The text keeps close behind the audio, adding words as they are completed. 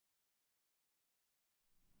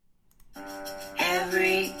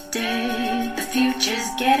Every day, the future's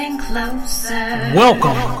getting closer.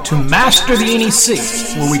 Welcome to Master the NEC,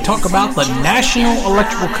 where we talk about the National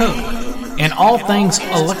Electrical Code and all things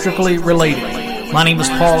electrically related. My name is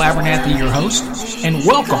Paul Abernathy, your host, and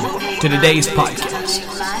welcome to today's podcast.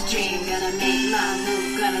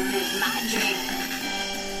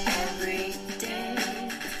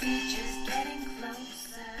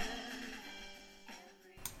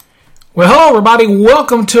 Well, hello everybody.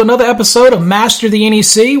 Welcome to another episode of Master the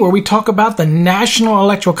NEC, where we talk about the National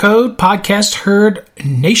Electrical Code, podcast heard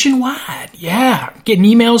nationwide. Yeah, getting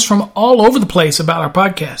emails from all over the place about our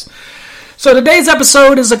podcast. So today's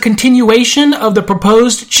episode is a continuation of the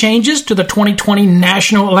proposed changes to the 2020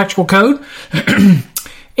 National Electrical Code.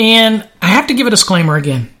 And I have to give a disclaimer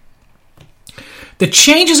again. The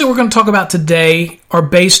changes that we're going to talk about today are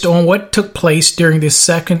based on what took place during the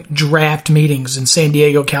second draft meetings in San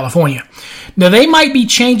Diego, California. Now, they might be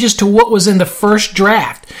changes to what was in the first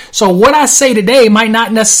draft. So what I say today might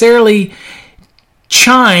not necessarily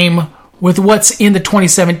chime with what's in the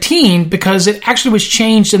 2017 because it actually was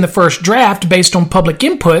changed in the first draft based on public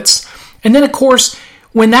inputs. And then, of course,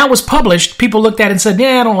 when that was published, people looked at it and said,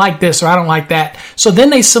 yeah, I don't like this or I don't like that. So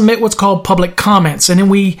then they submit what's called public comments. And then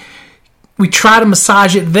we try to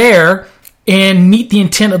massage it there and meet the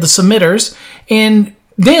intent of the submitters. And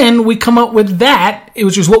then we come up with that,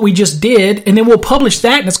 which is what we just did. And then we'll publish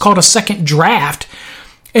that, and it's called a second draft.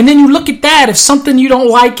 And then you look at that. If something you don't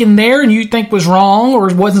like in there and you think was wrong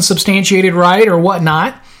or wasn't substantiated right or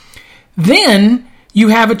whatnot, then you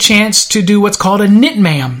have a chance to do what's called a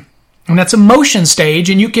NITMAM. And that's a motion stage.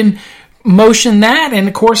 And you can motion that, and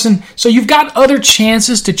of course, and so you've got other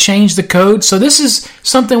chances to change the code. So this is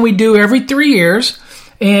something we do every 3 years,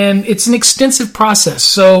 and it's an extensive process.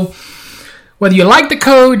 So whether you like the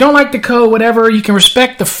code, don't like the code, whatever, you can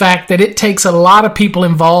respect the fact that it takes a lot of people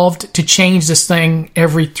involved to change this thing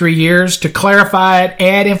every 3 years, to clarify it,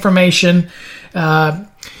 add information,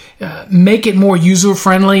 make it more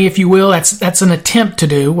user-friendly, if you will. That's an attempt to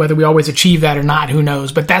do. Whether we always achieve that or not, who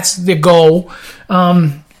knows? But that's the goal.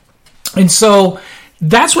 And so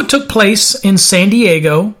that's what took place in San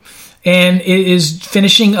Diego, and it is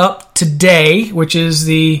finishing up today, which is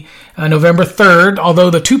the November 3rd, although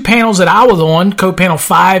the two panels that I was on, Code Panel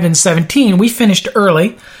 5 and 17, we finished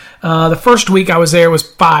early. The first week I was there was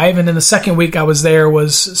 5, and then the second week I was there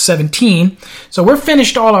was 17. So we're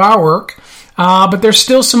finished all of our work, but there's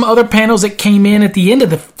still some other panels that came in at the end of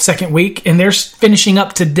the second week, and they're finishing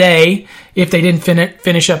up today if they didn't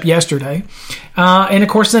finish up yesterday. And of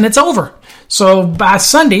course, then it's over. So by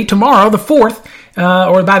Sunday, tomorrow, the 4th,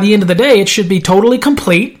 or by the end of the day, it should be totally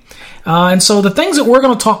complete. And so the things that we're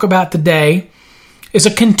going to talk about today is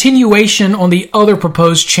a continuation on the other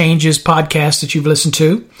proposed changes podcast that you've listened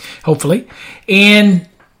to, hopefully. And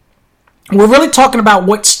we're really talking about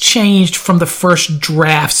what's changed from the first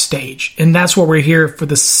draft stage. And that's what we're here for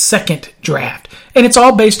the second draft. And it's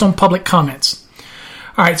all based on public comments.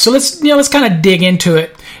 All right, so let's kind of dig into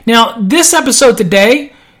it. Now, this episode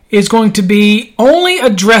today is going to be only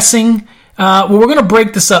addressing, we're going to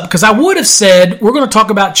break this up because I would have said we're going to talk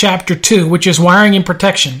about Chapter 2, which is wiring and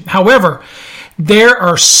protection. However, there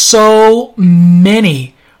are so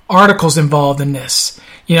many articles involved in this.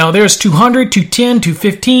 You know, there's 200, 210,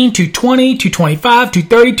 215, 220, 225,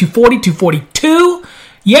 230, 240, 242.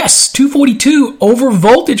 Yes, 242 over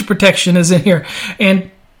voltage protection is in here.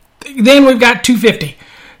 And then we've got 250.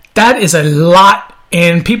 That is a lot,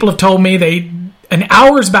 and people have told me an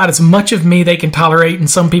hour is about as much of me they can tolerate, and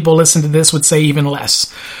some people listen to this would say even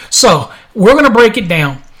less. So we're going to break it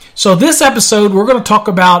down. So this episode, we're going to talk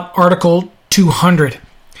about Article 200.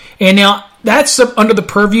 And now that's under the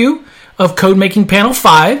purview of Code Making Panel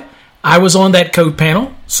 5. I was on that code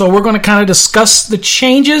panel, so we're going to kind of discuss the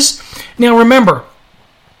changes. Now remember,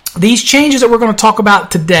 these changes that we're going to talk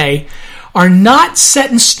about today are not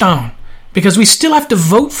set in stone, because we still have to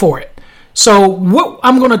vote for it. So what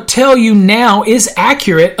I'm going to tell you now is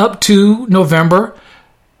accurate up to November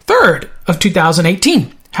 3rd of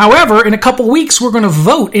 2018. However, in a couple weeks, we're going to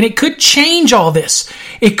vote, and it could change all this.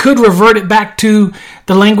 It could revert it back to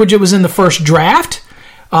the language that was in the first draft.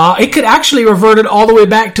 It could actually revert it all the way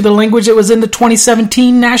back to the language that was in the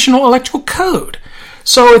 2017 National Electrical Code.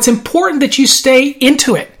 So it's important that you stay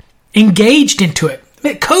into it, engaged into it.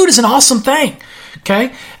 Code is an awesome thing.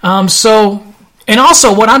 Okay, and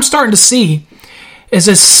also what I'm starting to see is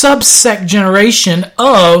a subsect generation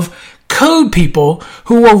of code people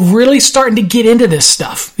who are really starting to get into this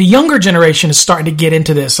stuff. The younger generation is starting to get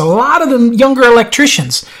into this. A lot of the younger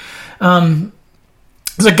electricians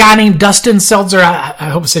There's a guy named Dustin Seltzer. I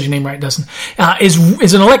hope I said your name right, Dustin.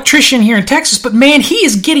 Is an electrician here in Texas, but man, he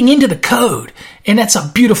is getting into the code, and that's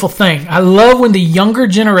a beautiful thing. I love when the younger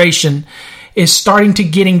generation is starting to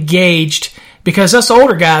get engaged, because us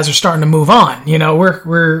older guys are starting to move on.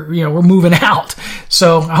 We're moving out.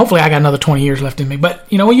 So hopefully I got another 20 years left in me. But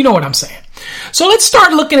you know what I'm saying. So let's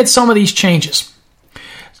start looking at some of these changes.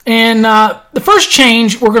 And the first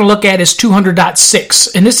change we're going to look at is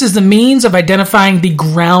 200.6. And this is the means of identifying the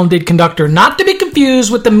grounded conductor. Not to be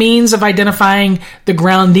confused with the means of identifying the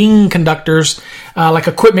grounding conductors, like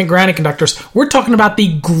equipment grounded conductors. We're talking about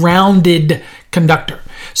the grounded conductor.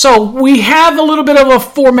 So we have a little bit of a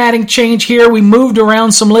formatting change here. We moved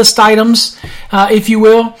around some list items, if you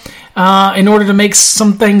will, in order to make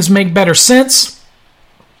some things make better sense.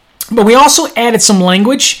 But we also added some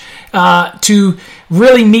language to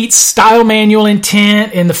really meet style manual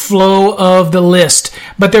intent and the flow of the list.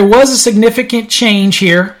 But there was a significant change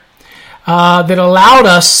here that allowed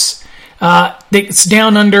us, it's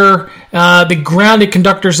down under the grounded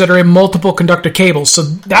conductors that are in multiple conductor cables. So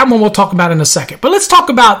that one we'll talk about in a second. But let's talk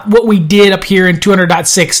about what we did up here in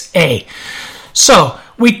 200.6a. So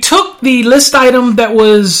we took the list item that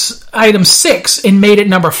was item 6 and made it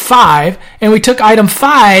number 5. And we took item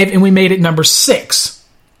 5 and we made it number 6.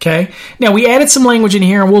 Okay. Now we added some language in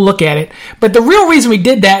here and we'll look at it. But the real reason we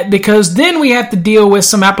did that, because then we have to deal with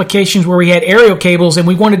some applications where we had aerial cables and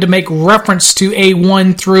we wanted to make reference to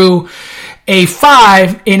A1 through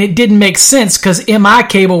A5, and it didn't make sense because MI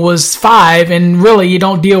cable was 5, and really you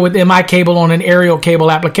don't deal with MI cable on an aerial cable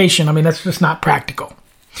application. I mean, that's just not practical.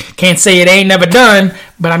 Can't say it ain't never done,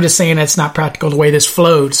 but I'm just saying that's not practical the way this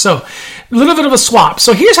flowed. So a little bit of a swap.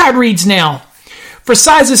 So here's how it reads now. For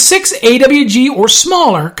sizes 6 AWG or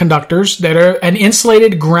smaller conductors that are an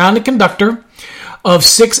insulated grounded conductor of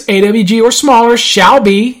 6 AWG or smaller shall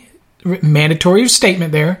be, mandatory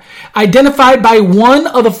statement there, identified by one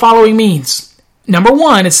of the following means. Number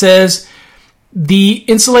 1, it says the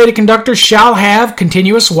insulated conductor shall have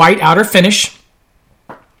continuous white outer finish.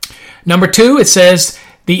 Number 2, it says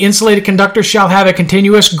the insulated conductor shall have a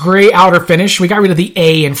continuous gray outer finish. We got rid of the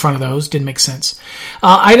A in front of those. Didn't make sense.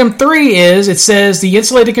 Item 3 is, it says the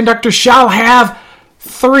insulated conductor shall have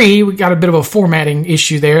 3. We got a bit of a formatting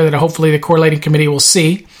issue there that hopefully the correlating committee will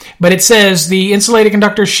see. But it says the insulated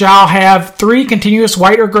conductor shall have 3 continuous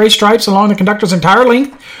white or gray stripes along the conductor's entire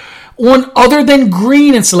length. One other than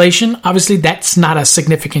green insulation. Obviously, that's not a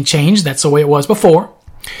significant change. That's the way it was before.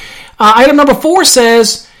 Item number 4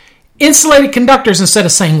 says insulated conductors instead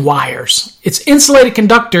of saying wires. It's insulated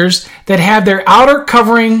conductors that have their outer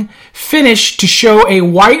covering finish to show a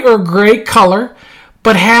white or gray color,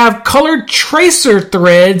 but have colored tracer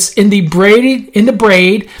threads in the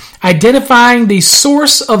braid, identifying the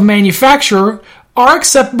source of manufacturer are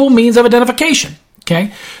acceptable means of identification.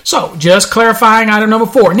 Okay, so just clarifying item number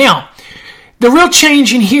 4. Now, the real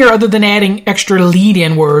change in here, other than adding extra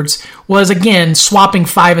lead-in words, was again swapping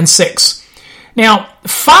 5 and 6. Now,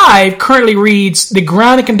 5 currently reads the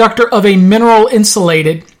grounded conductor of a mineral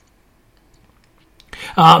insulated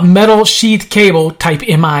metal sheath cable, type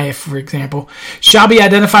MI, for example, shall be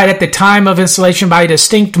identified at the time of installation by a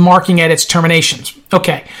distinct marking at its terminations.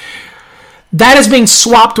 Okay. That is being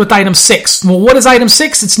swapped with item 6. Well, what is item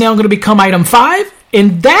 6? It's now going to become item 5,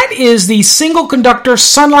 and that is the single conductor,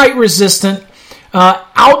 sunlight resistant,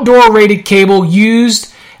 outdoor rated cable used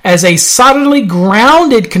as a solidly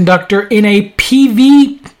grounded conductor in a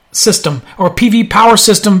PV system or PV power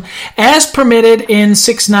system as permitted in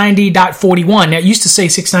 690.41. Now, it used to say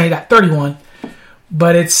 690.31,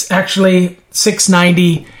 but it's actually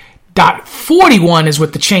 690.41 is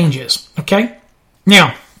what the change is. Okay?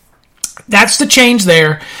 Now, that's the change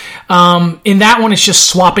there. In that one, it's just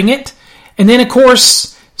swapping it. And then, of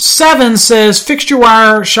course, 7 says fixture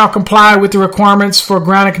wire shall comply with the requirements for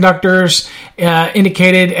grounded conductors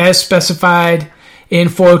indicated as specified in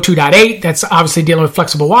 402.8. That's obviously dealing with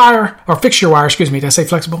flexible wire, or fixture wire, excuse me. Did I say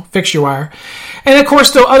flexible? Fixture wire. And of course,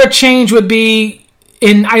 the other change would be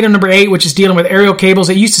in item number 8, which is dealing with aerial cables.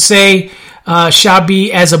 It used to say shall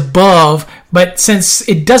be as above, but since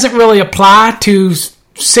it doesn't really apply to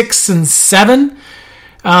 6 and 7,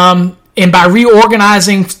 and by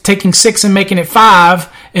reorganizing, taking 6 and making it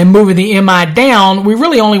 5, and moving the MI down, we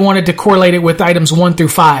really only wanted to correlate it with items 1 through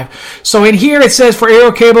 5. So in here it says for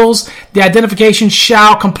aerial cables, the identification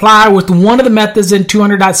shall comply with one of the methods in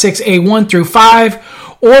 200.6A1 through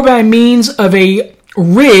 5, or by means of a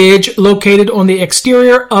ridge located on the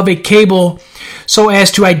exterior of a cable so as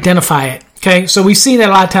to identify it. Okay, so we see that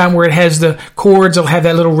a lot of time where it has the cords, it'll have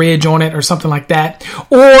that little ridge on it or something like that.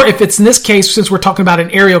 Or if it's in this case, since we're talking about an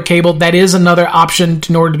aerial cable, that is another option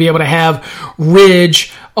in order to be able to have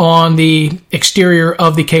ridge on the exterior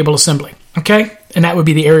of the cable assembly. Okay, and that would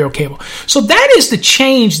be the aerial cable. So that is the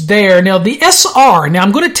change there. Now the SR, now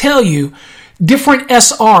I'm going to tell you different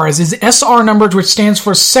SRs, is SR numbers, which stands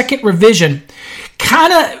for second revision.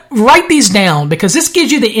 Kind of write these down because this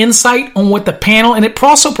gives you the insight on what the panel, and it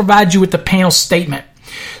also provides you with the panel statement.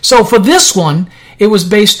 So for this one, it was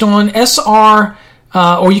based on SR,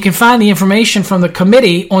 or you can find the information from the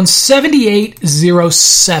committee on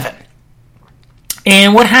 7807.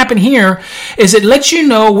 And what happened here is it lets you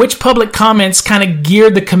know which public comments kind of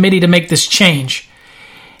geared the committee to make this change.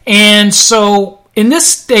 And so in this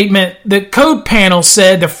statement, the code panel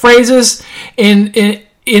said the phrases in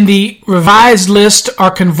the revised list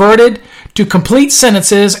are converted to complete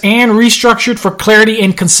sentences and restructured for clarity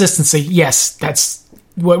and consistency. Yes, that's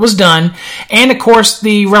what was done. And of course,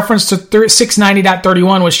 the reference to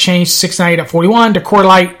 690.31 was changed to 690.41 to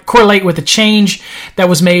correlate with the change that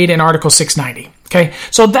was made in Article 690. Okay,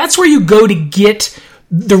 so that's where you go to get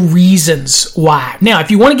the reasons why. Now,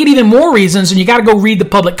 if you want to get even more reasons, then you got to go read the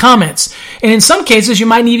public comments. And in some cases, you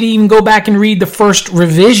might need to even go back and read the first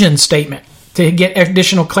revision statement to get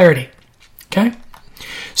additional clarity. Okay?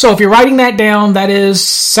 So if you're writing that down, that is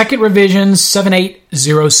second revision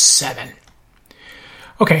 7807.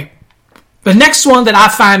 Okay. The next one that I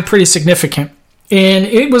find pretty significant, and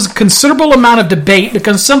it was a considerable amount of debate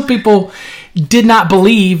because some people did not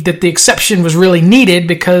believe that the exception was really needed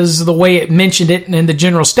because of the way it mentioned it in the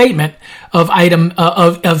general statement of item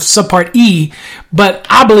of subpart E, but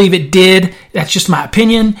I believe it did. That's just my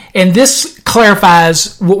opinion, and this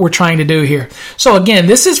clarifies what we're trying to do here. So again,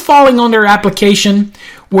 this is falling under application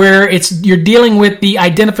where you're dealing with the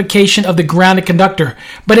identification of the grounded conductor,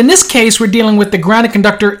 but in this case, we're dealing with the grounded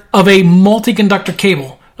conductor of a multi-conductor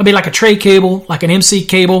cable. It'll be like a tray cable, like an MC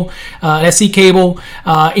cable, an SE cable,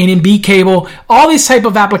 NMB cable, all these type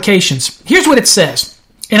of applications. Here's what it says,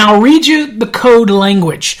 and I'll read you the code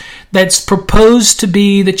language that's proposed to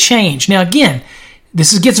be the change. Now, again,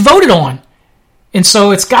 this gets voted on, and so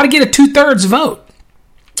it's got to get a 2/3 vote.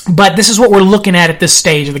 But this is what we're looking at this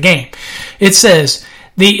stage of the game. It says,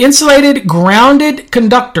 the insulated grounded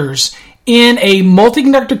conductors in a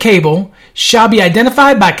multi-conductor cable shall be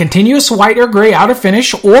identified by continuous white or gray outer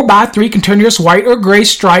finish or by 3 continuous white or gray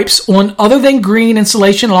stripes on other than green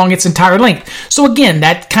insulation along its entire length. So again,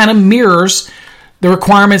 that kind of mirrors the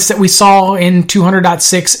requirements that we saw in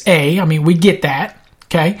 200.6a. I mean, we get that.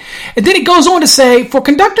 Okay. And then it goes on to say, for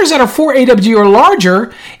conductors that are 4 AW or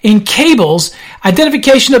larger in cables,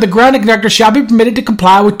 identification of the grounded conductor shall be permitted to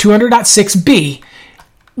comply with 200.6b.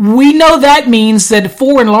 We know that means that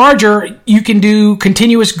 4 and larger, you can do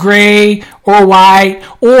continuous gray or white,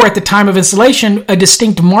 or at the time of installation, a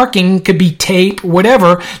distinct marking could be tape,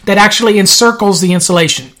 whatever, that actually encircles the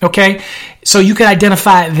insulation. Okay? So you can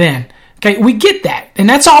identify it then. Okay? We get that. And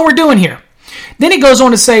that's all we're doing here. Then it goes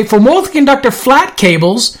on to say, for multi-conductor flat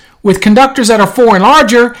cables with conductors that are 4 and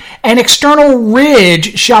larger, an external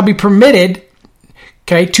ridge shall be permitted,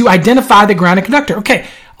 okay, to identify the grounded conductor. Okay.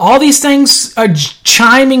 All these things are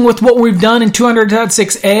chiming with what we've done in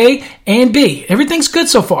 200.6a and b. Everything's good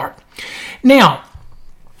so far. Now,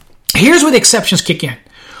 here's where the exceptions kick in.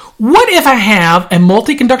 What if I have a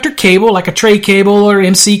multi-conductor cable, like a tray cable or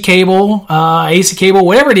MC cable, AC cable,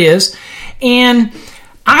 whatever it is, and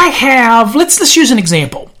I have, let's use an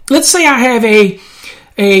example. Let's say I have a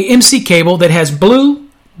MC cable that has blue,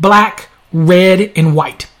 black, red, and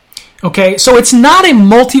white. Okay, so it's not a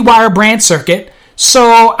multi-wire branch circuit.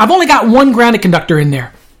 So I've only got one grounded conductor in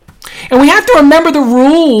there. And we have to remember the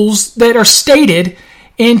rules that are stated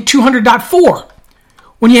in 200.4.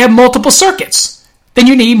 When you have multiple circuits, then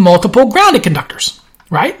you need multiple grounded conductors,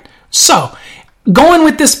 right? So going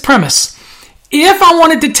with this premise, if I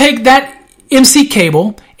wanted to take that MC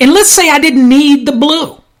cable, and let's say I didn't need the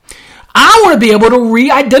blue, I want to be able to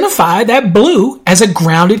re-identify that blue as a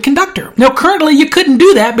grounded conductor. Now, currently you couldn't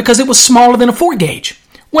do that because it was smaller than a 4 gauge.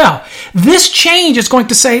 Well, this change is going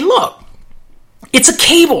to say, look, it's a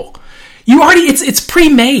cable. It's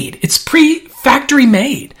pre-made. It's pre-factory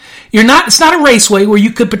made. It's not a raceway where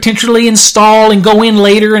you could potentially install and go in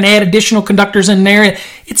later and add additional conductors in there.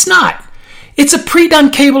 It's not. It's a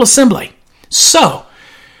pre-done cable assembly. So,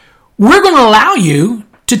 we're going to allow you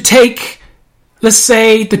to take, let's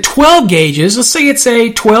say, the 12 gauges. Let's say it's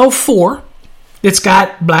a 12-4 that's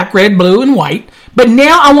got black, red, blue, and white. But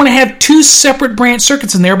now I want to have 2 separate branch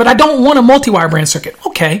circuits in there, but I don't want a multi-wire branch circuit.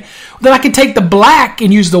 Okay, then I can take the black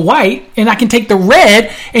and use the white, and I can take the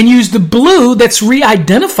red and use the blue that's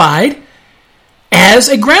re-identified, as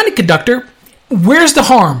a grounded conductor. Where's the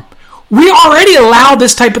harm? We already allow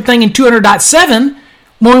this type of thing in 200.7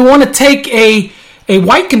 when we want to take a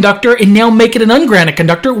white conductor and now make it an ungrounded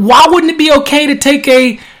conductor. Why wouldn't it be okay to take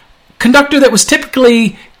a conductor that was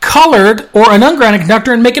typically colored or an ungrounded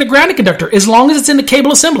conductor and make it a grounded conductor, as long as it's in the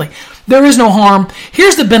cable assembly? There is no harm.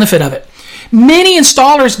 Here's the benefit of it. Many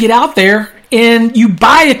installers get out there and you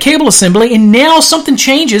buy a cable assembly and now something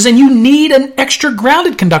changes and you need an extra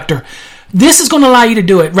grounded conductor. This is going to allow you to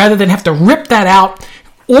do it rather than have to rip that out,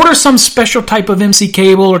 order some special type of MC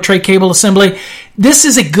cable or tray cable assembly. This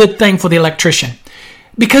is a good thing for the electrician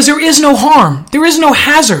because there is no harm. There is no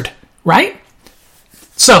hazard, right?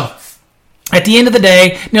 So, at the end of the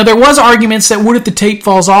day, now there was arguments that what if the tape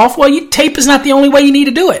falls off? Well, tape is not the only way you need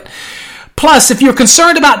to do it. Plus, if you're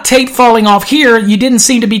concerned about tape falling off here, you didn't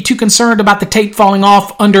seem to be too concerned about the tape falling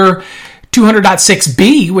off under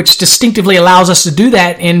 200.6b, which distinctively allows us to do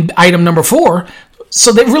that in item number 4.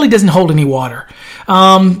 So that really doesn't hold any water.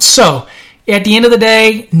 So at the end of the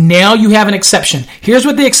day, now you have an exception. Here's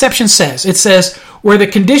what the exception says. It says, where the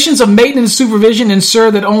conditions of maintenance and supervision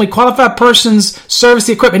ensure that only qualified persons service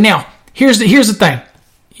the equipment. Now, here's the thing.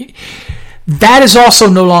 That is also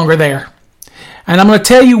no longer there. And I'm going to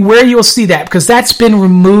tell you where you'll see that because that's been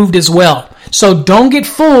removed as well. So don't get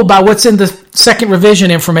fooled by what's in the second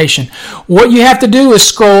revision information. What you have to do is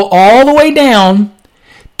scroll all the way down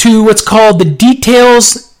to what's called the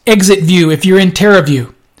details exit view if you're in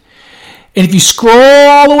TerraView. And if you scroll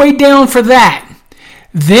all the way down for that,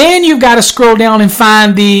 then you've got to scroll down and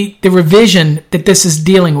find the revision that this is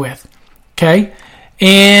dealing with. Okay?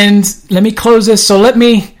 And let me close this.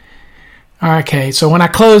 Okay, so when I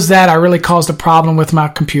close that, I really caused a problem with my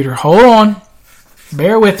computer. Hold on.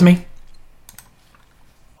 Bear with me.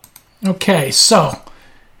 Okay, so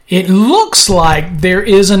it looks like there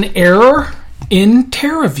is an error in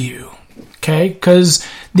TerraView. Okay, because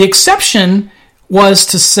the exception was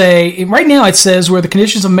to say, right now it says where the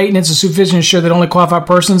conditions of maintenance and supervision ensure that only qualified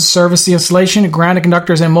persons service the installation of grounded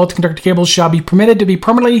conductors and multi-conductor cables shall be permitted to be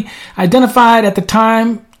permanently identified at the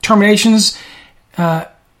time terminations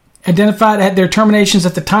identified at their terminations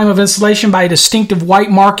at the time of installation by a distinctive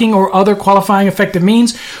white marking or other qualifying effective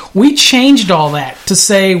means. We changed all that to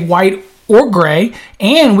say white or gray,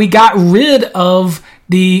 and we got rid of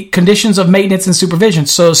the conditions of maintenance and supervision.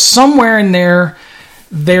 So somewhere in there,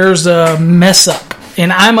 there's a mess up,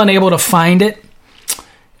 and I'm unable to find it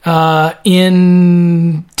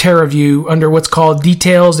in TerraView under what's called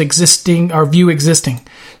details existing or view existing.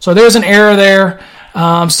 So there's an error there.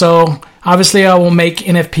 So obviously, I will make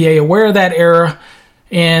NFPA aware of that error,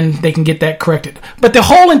 and they can get that corrected. But the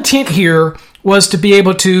whole intent here was to be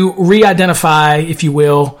able to re-identify, if you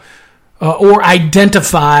will, or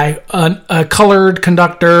identify a colored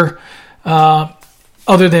conductor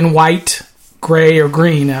other than white, gray, or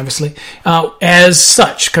green, obviously, as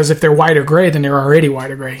such. Because if they're white or gray, then they're already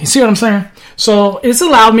white or gray. You see what I'm saying? So it's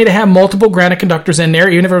allowed me to have multiple grounded conductors in there,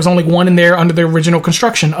 even if there was only one in there under the original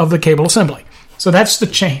construction of the cable assembly. So that's the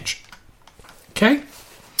change. Okay.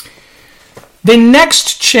 The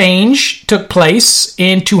next change took place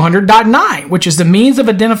in 200.9, which is the means of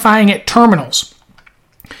identifying at terminals.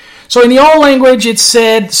 So in the old language, it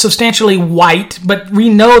said substantially white, but we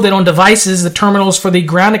know that on devices, the terminals for the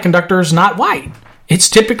grounded conductor is not white. It's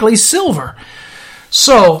typically silver.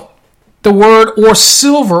 So the word or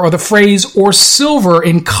silver, or the phrase or silver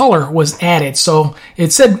in color, was added. So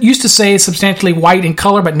it used to say substantially white in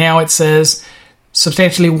color, but now it says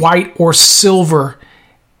substantially white or silver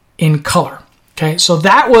in color. Okay, so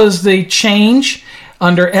that was the change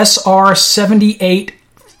under SR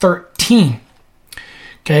 7813.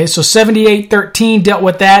 Okay, so 7813 dealt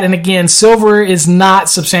with that, and again, silver is not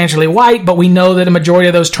substantially white, but we know that a majority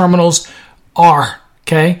of those terminals are.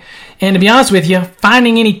 Okay, and to be honest with you,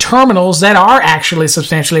 finding any terminals that are actually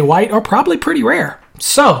substantially white are probably pretty rare.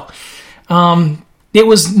 So it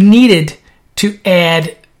was needed to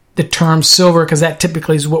add the term silver because that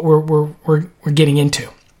typically is what we're getting into.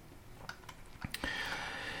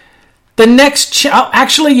 The next,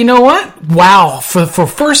 actually, you know what? Wow, for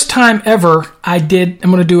first time ever, I'm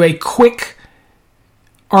going to do a quick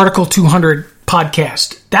Article 200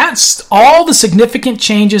 podcast. That's all the significant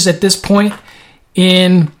changes at this point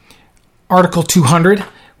in Article 200,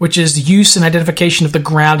 which is the use and identification of the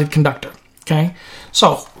grounded conductor. Okay,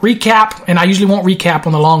 so recap, and I usually won't recap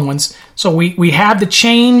on the long ones. So we have the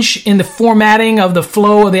change in the formatting of the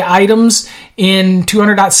flow of the items in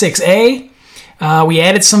 200.6a. We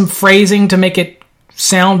added some phrasing to make it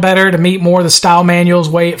sound better, to meet more of the style manual's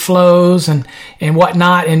way it flows and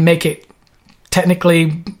whatnot, and make it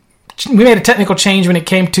technically. We made a technical change when it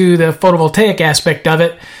came to the photovoltaic aspect of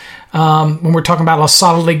it. when we're talking about a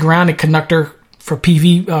solidly grounded conductor for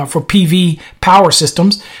PV power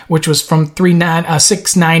systems, which was from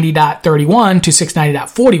 690.31 to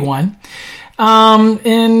 690.41.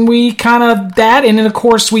 And we kind of that, and then of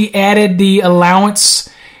course we added the allowance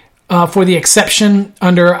for the exception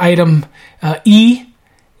under item E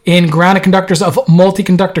in grounded conductors of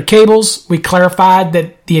multi-conductor cables. We clarified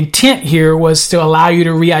that the intent here was to allow you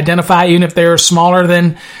to re-identify even if they're smaller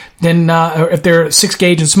than or if they're 6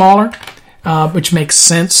 gauge and smaller, which makes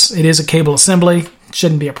sense. It is a cable assembly,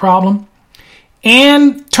 shouldn't be a problem.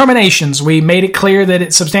 And terminations, we made it clear that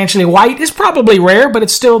it's substantially white. It's probably rare, but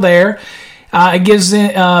it's still there. It gives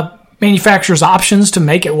manufacturers options to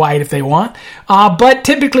make it white if they want, but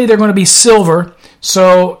typically they're going to be silver.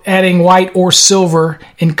 So adding white or silver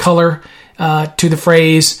in color to the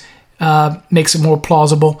phrase makes it more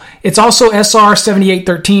plausible. It's also SR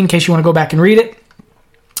 7813 in case you want to go back and read it.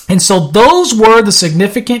 And so those were the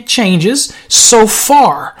significant changes so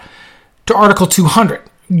far to Article 200.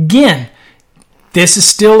 Again, this is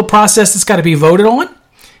still a process that's got to be voted on.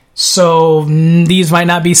 So these might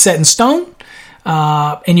not be set in stone.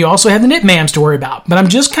 And you also have the NITMAMs to worry about. But I'm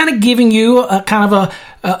just kind of giving you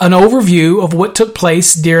an overview of what took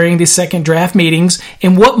place during the second draft meetings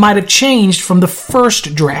and what might have changed from the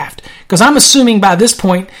first draft. Because I'm assuming by this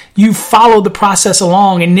point you followed the process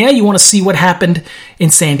along and now you want to see what happened in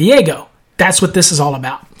San Diego. That's what this is all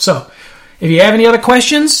about. So if you have any other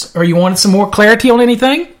questions or you wanted some more clarity on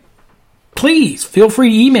anything, please feel free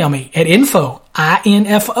to email me at info at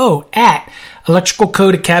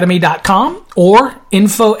electricalcodeacademy.com or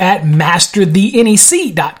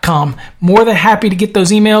info@masterthenec.com. More than happy to get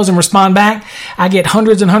those emails and respond back. I get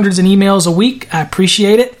hundreds and hundreds of emails a week. I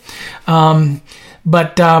appreciate it.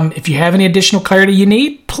 But if you have any additional clarity you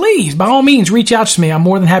need, please, by all means, reach out to me. I'm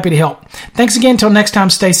more than happy to help. Thanks again. Until next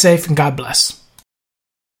time, stay safe and God bless.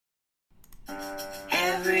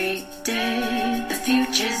 Every day, the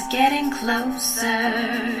future's getting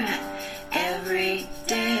closer. Every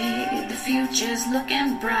day, the future's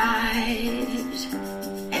looking bright.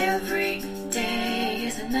 Every day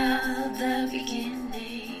is another beginning.